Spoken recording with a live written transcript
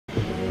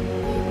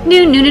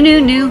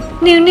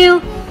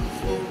New.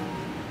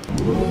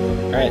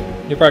 All right,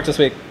 new products this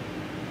week.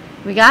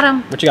 We got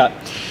them. What you got?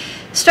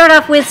 Start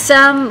off with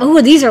some,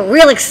 ooh, these are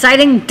real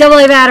exciting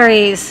AA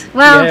batteries.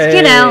 Well, Yay.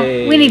 you know,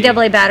 we need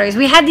AA batteries.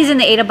 We had these in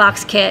the Ada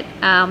box kit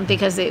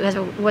because it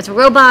was a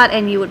robot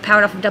and you would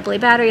power it off with AA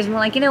batteries. And we're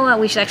like, you know what,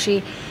 we should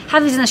actually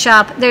have these in the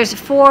shop. There's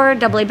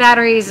 4 AA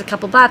batteries, a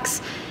couple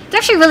bucks. They're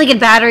actually really good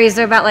batteries.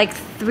 They're about like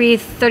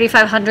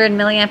 3,500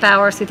 milliamp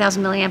hours,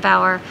 3,000 milliamp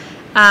hour.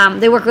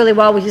 They work really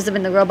well. We use them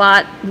in the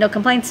robot, no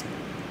complaints.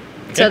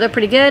 Okay. So they're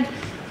pretty good.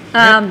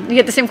 You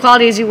get the same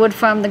quality as you would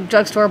from the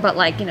drugstore, but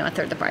like, you know, a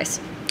third the price.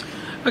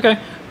 Okay.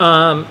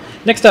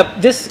 Next up,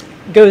 this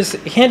goes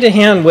hand in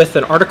hand with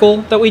an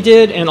article that we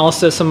did and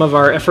also some of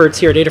our efforts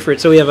here at Adafruit.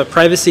 So we have a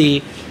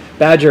privacy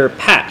badger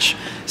patch.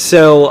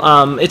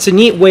 So it's a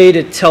neat way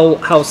to tell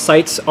how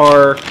sites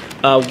are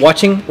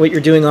watching what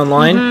you're doing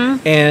online.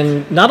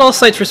 And not all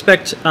sites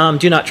respect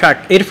do not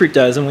track. Adafruit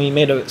does, and we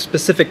made a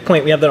specific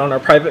point. We have that on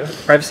our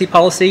privacy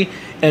policy,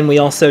 and we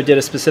also did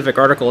a specific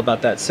article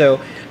about that.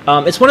 So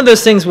it's one of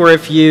those things where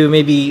if you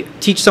maybe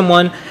teach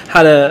someone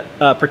how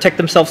to protect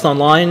themselves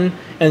online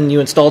and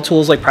you install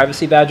tools like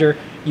Privacy Badger,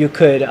 you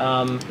could,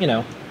 you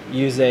know,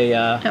 use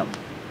a...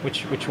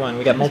 Which one?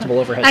 We got multiple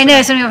overheads. I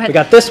know, so many overheads. We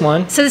got this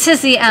one. So this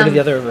is the... Go to the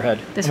other overhead.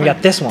 We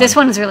got this one. This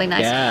one is really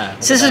nice. Yeah.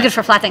 So this is good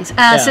for flat things.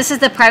 So this is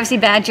the Privacy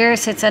Badger.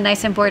 So it's a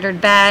nice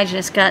embroidered badge, and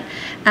it's got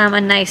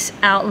a nice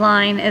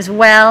outline as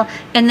well.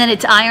 And then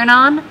it's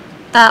iron-on,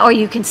 or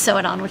you can sew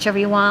it on, whichever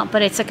you want.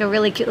 But it's like a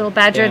really cute little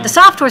badger. The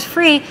software's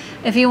free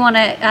if you want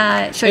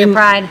to show your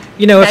pride.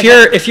 You know,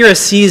 if you're a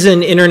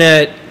seasoned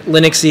internet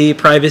Linuxy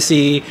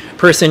privacy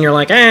person, you're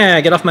like,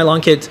 get off my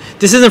lawn, kids.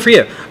 This isn't for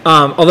you.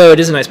 Although it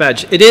is a nice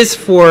badge. It is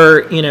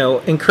for, you know,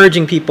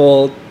 encouraging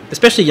people,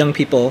 especially young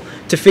people,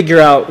 to figure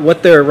out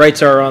what their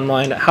rights are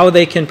online, how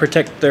they can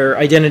protect their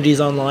identities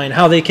online,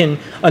 how they can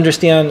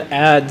understand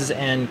ads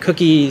and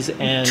cookies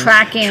and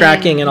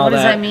tracking and all that.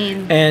 What does that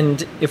mean?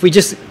 And if we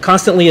just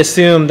constantly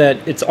assume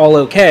that it's all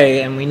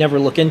okay and we never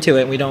look into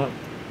it and we don't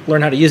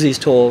learn how to use these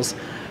tools,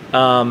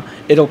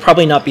 it'll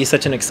probably not be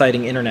such an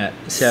exciting internet.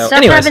 So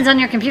stuff happens on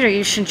your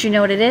computer. Shouldn't you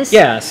know what it is?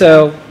 Yeah.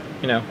 So,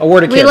 you know, a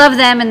word of we love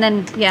them, and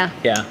then yeah.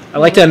 I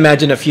like to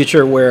imagine a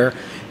future where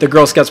the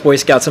Girl Scouts, Boy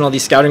Scouts, and all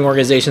these scouting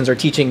organizations are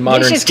teaching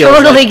modern skills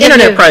totally like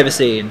internet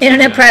privacy.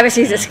 Internet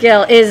privacy is a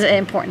skill, is an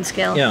important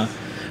skill. Yeah.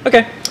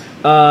 Okay.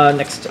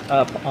 Next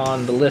up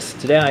on the list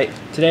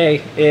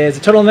today is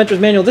the Total Inventors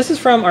Manual. This is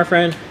from our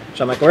friend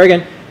Jean-Michael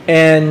Ragan,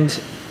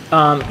 and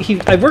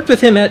I worked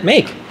with him at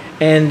Make.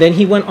 And then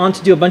he went on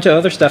to do a bunch of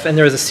other stuff, and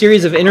there was a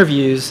series of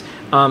interviews.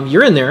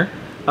 You're in there.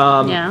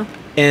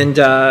 And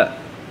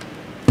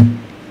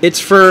it's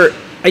for,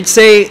 I'd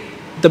say,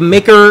 the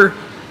maker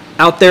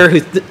out there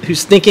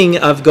who's thinking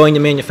of going to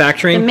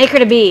manufacturing. The maker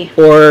to be.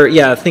 Or,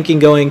 thinking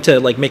going to,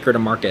 like, maker to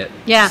market.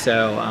 Yeah.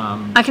 So,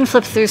 I can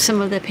flip through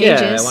some of the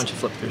pages. Yeah, why don't you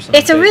flip through some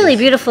It's a really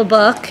beautiful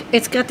book.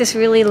 It's got this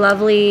really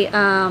lovely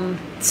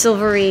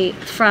silvery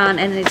front,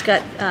 and it's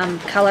got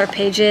color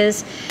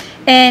pages.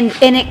 And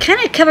it kind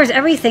of covers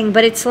everything,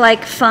 but it's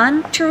like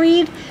fun to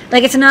read.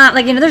 Like it's not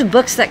like, you know, there's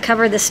books that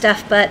cover this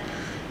stuff, but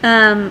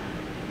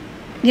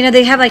you know,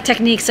 they have like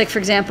techniques, like for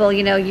example,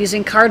 you know,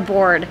 using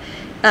cardboard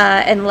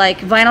and like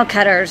vinyl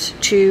cutters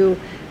to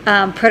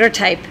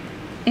prototype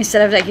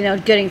instead of like, you know,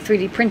 getting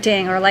 3D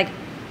printing, or like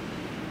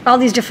all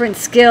these different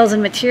skills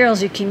and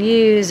materials you can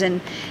use,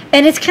 and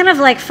it's kind of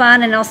like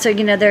fun. And also,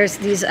 you know, there's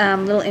these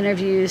little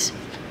interviews.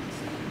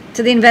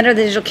 So the inventor of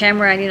the digital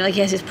camera, and you know, like he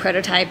has his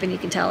prototype, and you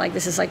can tell like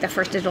this is like the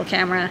first digital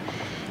camera,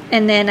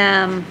 and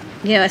then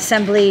you know,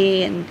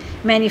 assembly and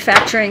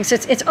manufacturing. So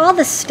it's all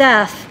the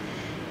stuff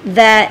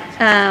that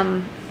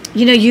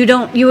you know,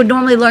 you would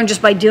normally learn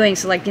just by doing.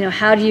 So like, you know,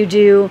 how do you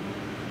do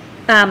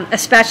a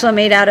spatula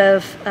made out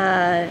of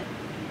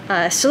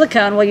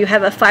silicone? Well, you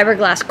have a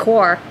fiberglass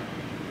core,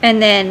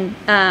 and then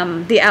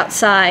the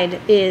outside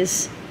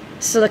is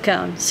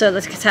silicone. So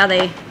that's how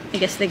I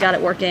guess they got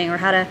it working, or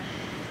how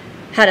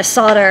to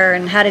solder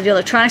and how to do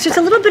electronics. Just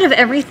a little bit of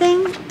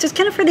everything, just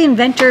kind of for the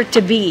inventor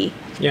to be.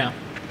 Yeah.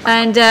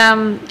 And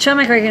Sean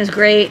Ragan is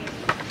great.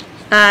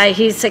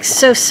 He's like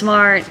so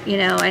smart, you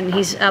know, and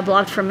he's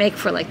blogged for Make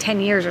for like 10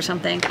 years or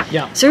something.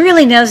 Yeah. So he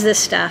really knows this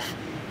stuff.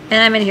 And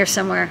I'm in here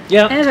somewhere.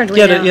 Yeah. You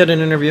had an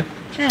interview.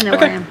 I don't know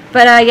where I am.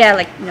 But yeah,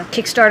 like, you know,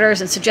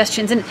 Kickstarters and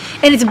suggestions, and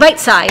it's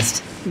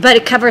bite-sized, but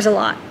it covers a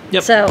lot.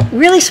 Yep. So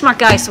really smart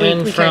guy. So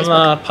and we from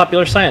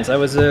Popular Science. I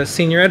was a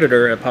senior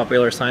editor at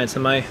Popular Science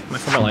in my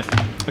former life.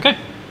 Okay.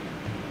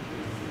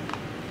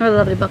 What a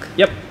lovely book.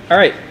 Yep. All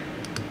right.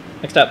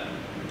 Next up,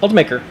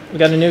 Ultimaker. We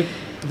got a new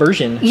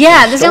version.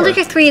 Yeah, this is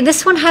Ultimaker 3.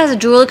 This one has a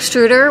dual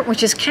extruder,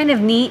 which is kind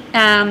of neat.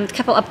 A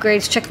couple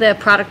upgrades. Check the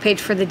product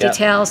page for the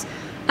details.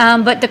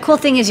 But the cool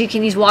thing is you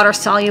can use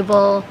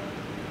water-soluble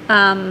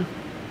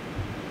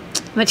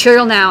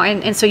material now,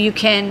 and so you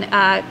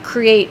can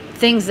create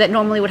things that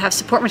normally would have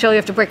support material you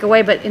have to break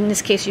away, but in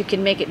this case you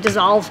can make it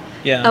dissolve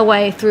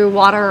away through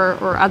water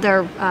or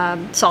other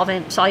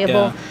solvent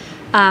soluble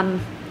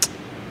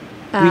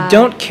We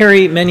don't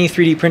carry many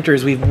 3D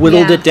printers. We've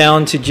whittled it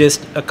down to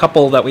just a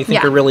couple that we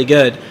think are really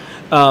good.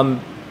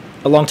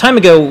 A long time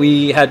ago,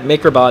 we had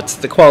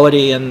MakerBots. The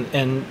quality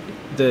and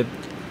the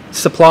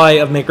supply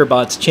of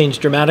MakerBots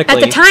changed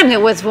dramatically. At the time, it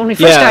was when we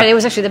first started, it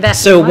was actually the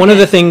best. So one of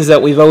the things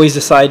that we've always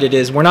decided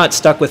is we're not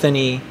stuck with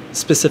any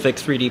specific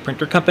 3D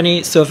printer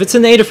company. So if it's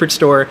in the Adafruit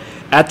store,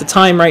 at the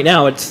time right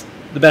now, it's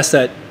the best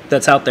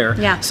that's out there.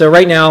 Yeah. So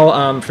right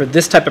now, for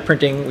this type of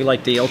printing, we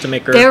like the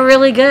Ultimaker. They're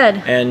really good.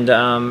 And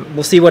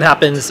we'll see what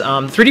happens.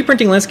 3D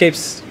printing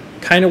landscape's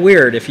kind of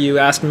weird. If you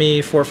asked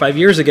me 4 or 5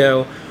 years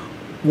ago,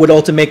 would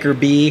Ultimaker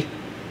be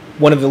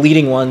one of the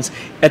leading ones?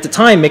 At the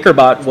time,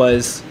 MakerBot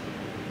was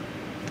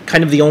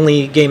kind of the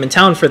only game in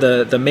town for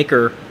the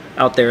maker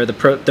out there, the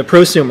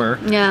prosumer.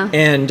 Yeah.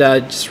 And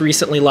just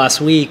recently,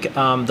 last week,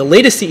 the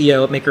latest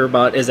CEO at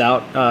MakerBot is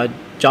out,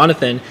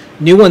 Jonathan.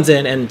 New one's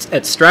in, and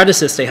at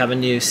Stratasys they have a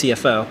new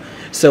CFO.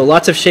 So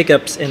lots of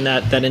shakeups in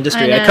that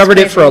industry. I covered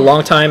it for a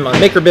long time on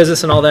maker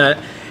business and all that.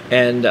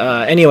 And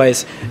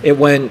anyways, it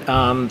went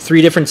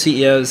 3 different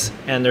CEOs,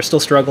 and they're still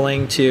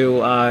struggling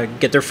to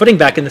get their footing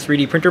back in the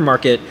 3D printer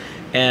market,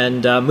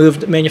 and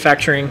moved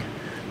manufacturing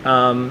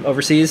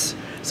overseas.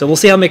 So we'll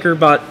see how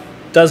MakerBot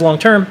does long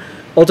term.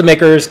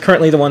 Ultimaker is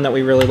currently the one that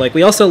we really like.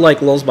 We also like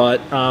Lulzbot.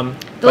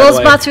 The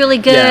Lulzbot's really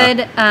good.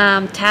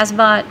 Yeah.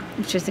 Tazbot,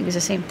 which I think is the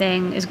same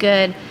thing, is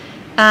good.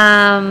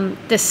 Some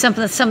of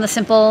the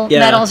simple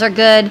metals are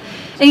good.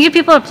 And you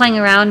people are playing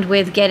around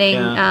with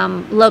getting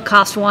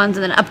low-cost ones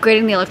and then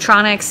upgrading the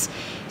electronics.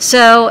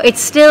 So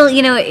it's still,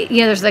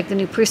 there's like the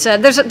new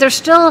Prusa. There's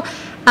still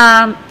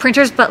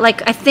printers, but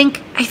like I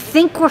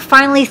think we're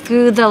finally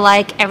through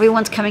the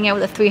everyone's coming out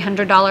with a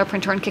 $300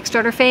 printer on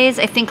Kickstarter phase.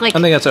 I think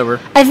that's over.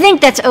 I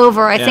think that's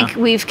over. I think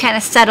we've kind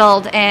of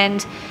settled,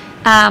 and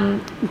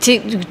to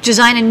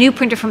design a new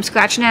printer from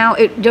scratch now,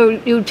 it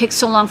would take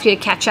so long for you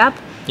to catch up.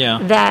 Yeah.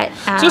 That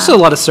there's also a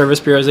lot of service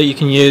bureaus that you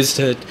can use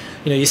to,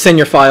 you send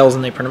your files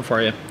and they print them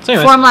for you. So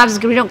anyways. Formlabs is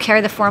good. We don't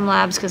carry the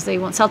Formlabs because they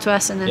won't sell to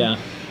us, and then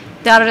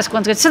the Autodesk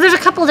one's good. So there's a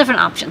couple of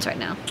different options right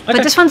now. Okay.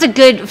 But this one's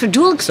for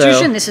dual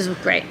extrusion. This is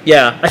great.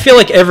 Yeah, I feel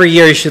like every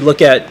year you should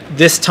look at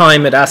this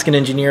time at Ask an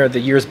Engineer the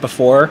years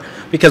before,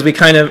 because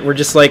we're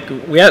just like,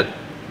 we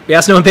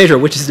asked Noah and Pedro,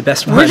 which is the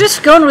best one? We're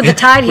just going with the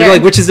tide here. We're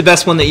like, which is the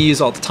best one that you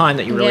use all the time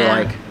that you really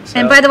like? So.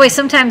 And by the way,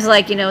 sometimes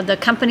the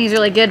company's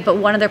really good, but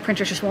one of their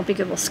printers just won't be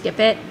good. We'll skip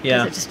it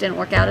because it just didn't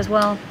work out as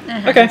well.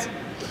 Okay.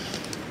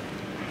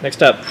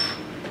 Next up,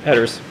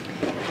 headers.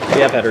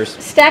 We have headers.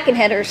 Stacking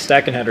headers.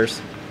 Stacking headers.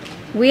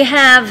 We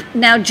have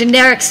now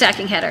generic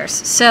stacking headers.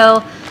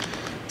 So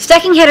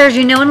stacking headers,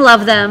 you know and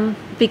love them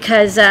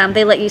because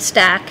they let you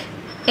stack.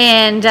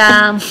 And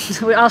I have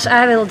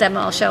a little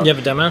demo I'll show. You have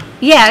a demo?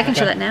 Yeah, I can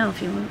show that now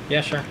if you want.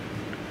 Yeah, sure.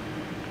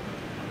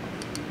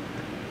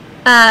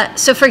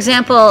 So for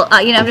example,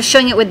 I'm just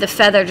showing it with the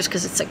feather just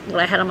because it's like what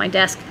I had on my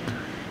desk.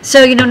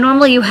 So,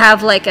 normally you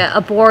have like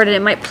a board and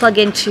it might plug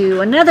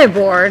into another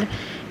board.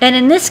 And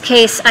in this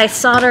case, I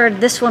soldered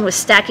this one with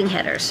stacking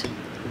headers.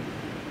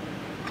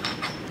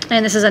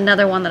 And this is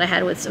another one that I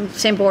had with the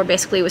same board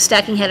basically with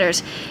stacking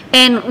headers.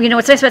 And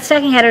what's nice about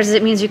stacking headers is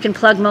it means you can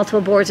plug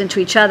multiple boards into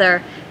each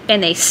other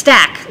and they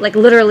stack, like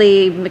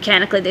literally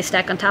mechanically they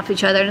stack on top of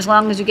each other. And as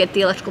long as you get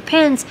the electrical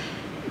pins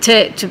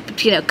to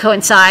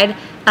coincide,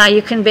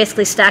 you can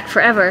basically stack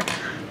forever.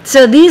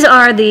 So these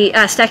are the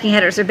stacking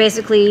headers. They're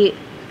basically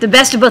the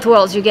best of both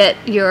worlds. You get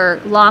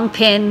your long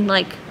pin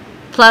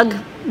plug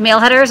male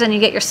headers and you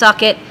get your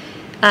socket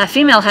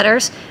female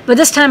headers, but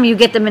this time you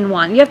get them in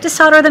one. You have to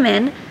solder them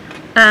in,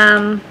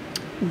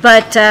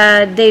 but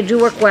they do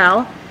work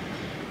well.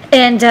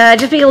 And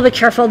just be a little bit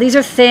careful. These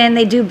are thin.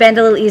 They do bend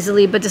a little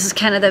easily, but this is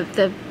kind of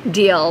the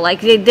deal.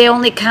 Like they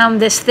only come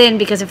this thin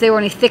because if they were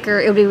any thicker,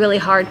 it would be really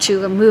hard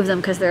to remove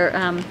them because they're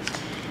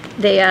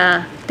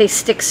they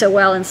stick so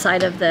well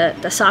inside of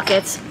the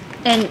sockets.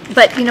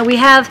 But we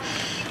have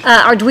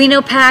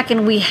Arduino pack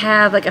and we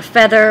have like a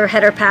feather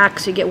header pack,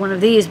 so you get one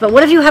of these. But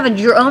what if you have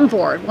your own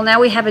board? Well, now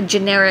we have a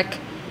generic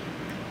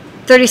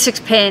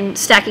 36-pin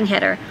stacking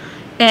header,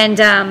 and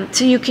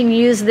so you can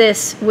use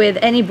this with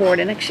any board.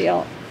 And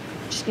actually,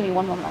 just give me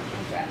one moment.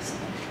 I'll grab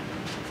something.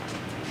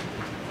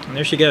 And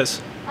there she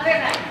goes. I'll be right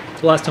back.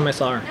 It's the last time I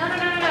saw her. No,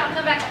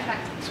 come back.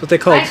 That's what they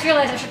call. I just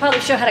realized I should probably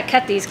show how to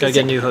cut these. Gotta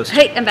get a new host.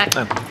 Hey, I'm back.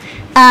 Oh.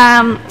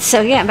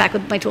 So yeah, I'm back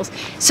with my tools.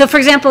 So for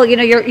example, you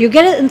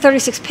get it in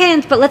 36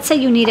 pins, but let's say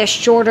you need a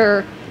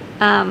shorter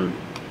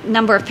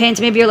number of pins.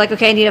 Maybe you're like,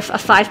 okay, I need a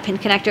 5-pin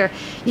connector.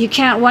 You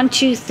count 1,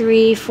 2,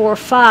 3, 4,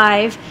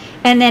 5,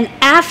 and then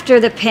after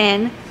the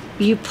pin,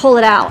 you pull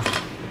it out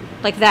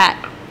like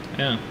that.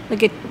 Yeah.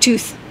 Like a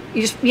tooth.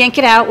 You just yank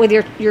it out with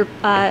your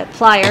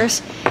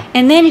pliers,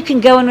 and then you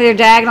can go in with your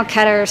diagonal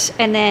cutters,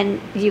 and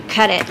then you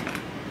cut it,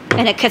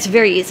 and it cuts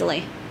very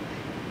easily.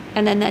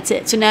 And then that's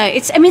it. So now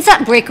it's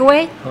not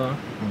breakaway. Okay.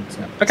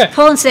 It's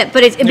pull and snip,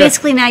 but it's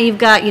basically now you've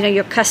got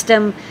your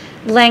custom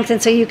length,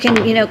 and so you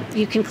can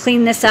you can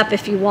clean this up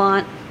if you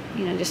want.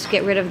 Just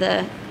get rid of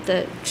the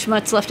the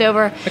schmutz left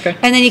over. Okay.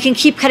 And then you can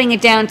keep cutting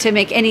it down to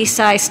make any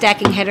size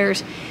stacking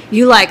headers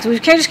you like. So we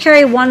can just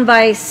carry 1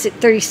 by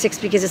 36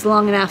 because it's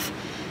long enough.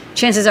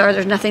 Chances are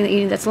there's nothing that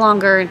you need that's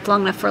longer and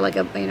long enough for like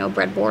a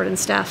breadboard and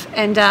stuff.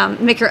 And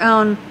make your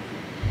own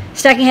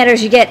stacking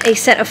headers. You get a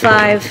set of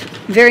 5,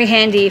 very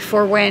handy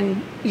for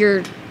when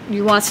you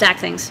want to stack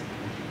things,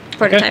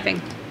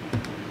 prototyping.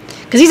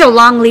 Because these are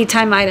long lead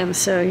time items,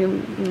 so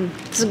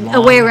there's a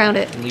way around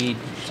it. Lead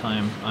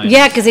time items.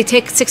 Yeah, because they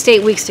take 6 to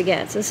 8 weeks to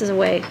get. So this is a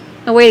way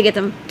to get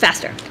them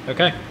faster.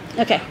 Okay.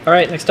 Okay. All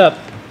right, next up.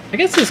 I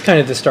guess this is kind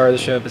of the star of the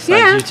show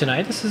besides you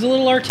tonight. This is a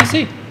little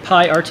RTC.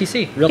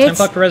 PiRTC, real-time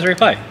clock for Raspberry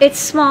Pi. It's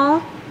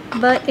small,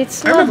 but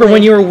it's lovely. I remember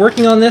when you were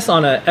working on this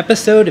on an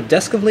episode of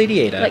Desk of Lady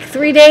Ada. Like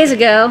 3 days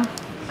ago.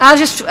 I was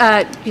just,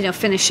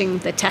 finishing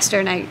the tester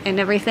and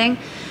everything.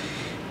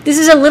 This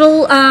is a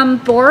little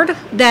board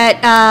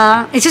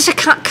that it's just a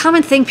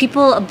common thing.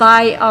 People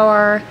buy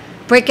our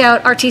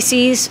breakout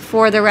RTCs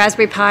for the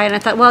Raspberry Pi, and I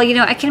thought, well,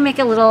 I can make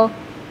a little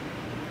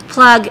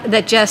plug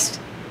that just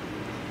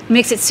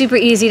makes it super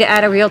easy to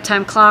add a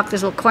real-time clock.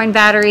 There's a little coin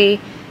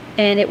battery,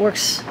 and it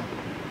works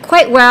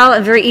quite well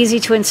and very easy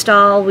to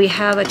install. We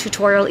have a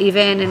tutorial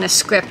even and a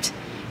script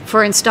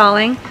for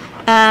installing.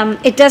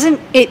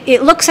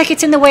 It looks like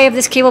it's in the way of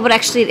this cable, but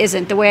actually it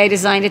isn't. The way I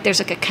designed it, there's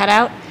like a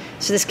cutout,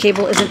 so this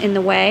cable isn't in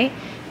the way.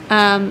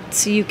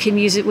 So you can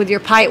use it with your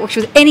Pi. It works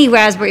with any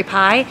Raspberry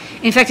Pi.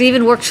 In fact, it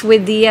even works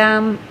with the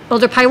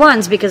older Pi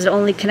 1s because it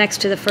only connects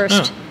to the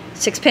first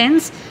 6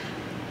 pins.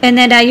 And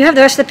then you have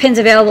the rest of the pins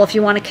available if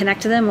you want to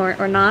connect to them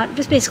or not.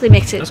 Just basically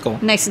makes it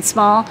nice and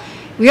small.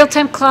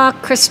 Real-time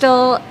clock,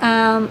 crystal,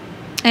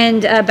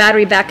 and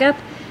battery backup.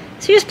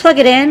 So you just plug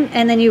it in,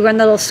 and then you run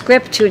the little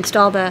script to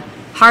install the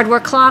hardware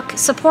clock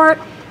support,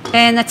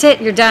 and that's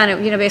it. You're done.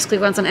 It basically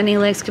runs on any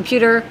Linux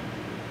computer.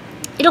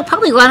 It'll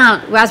probably run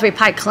on Raspberry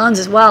Pi clones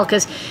as well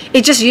because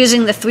it's just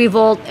using the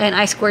 3-volt and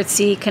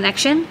I2C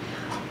connection.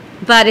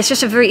 But it's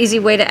just a very easy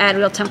way to add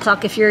real-time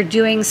clock if you're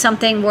doing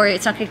something where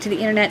it's not connected to the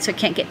internet, so it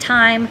can't get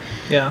time.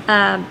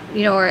 Yeah.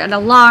 Or an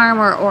alarm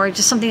or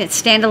just something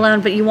that's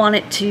standalone, but you want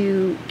it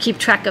to keep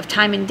track of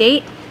time and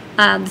date.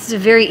 This is a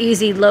very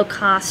easy,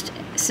 low-cost,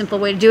 simple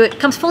way to do it. It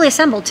comes fully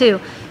assembled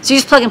too, so you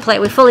just plug and play.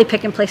 We fully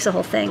pick and place the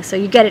whole thing, so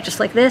you get it just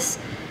like this,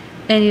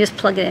 and you just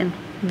plug it in.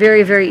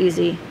 Very, very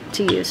easy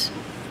to use.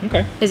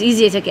 Okay. As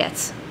easy as it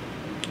gets.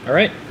 All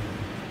right.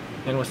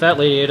 And with that,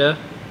 Lady Ada.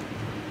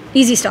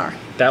 Easy Star.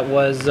 That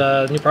was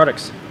new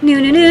products. New.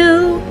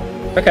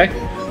 Okay.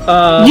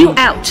 New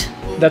out.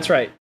 That's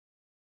right.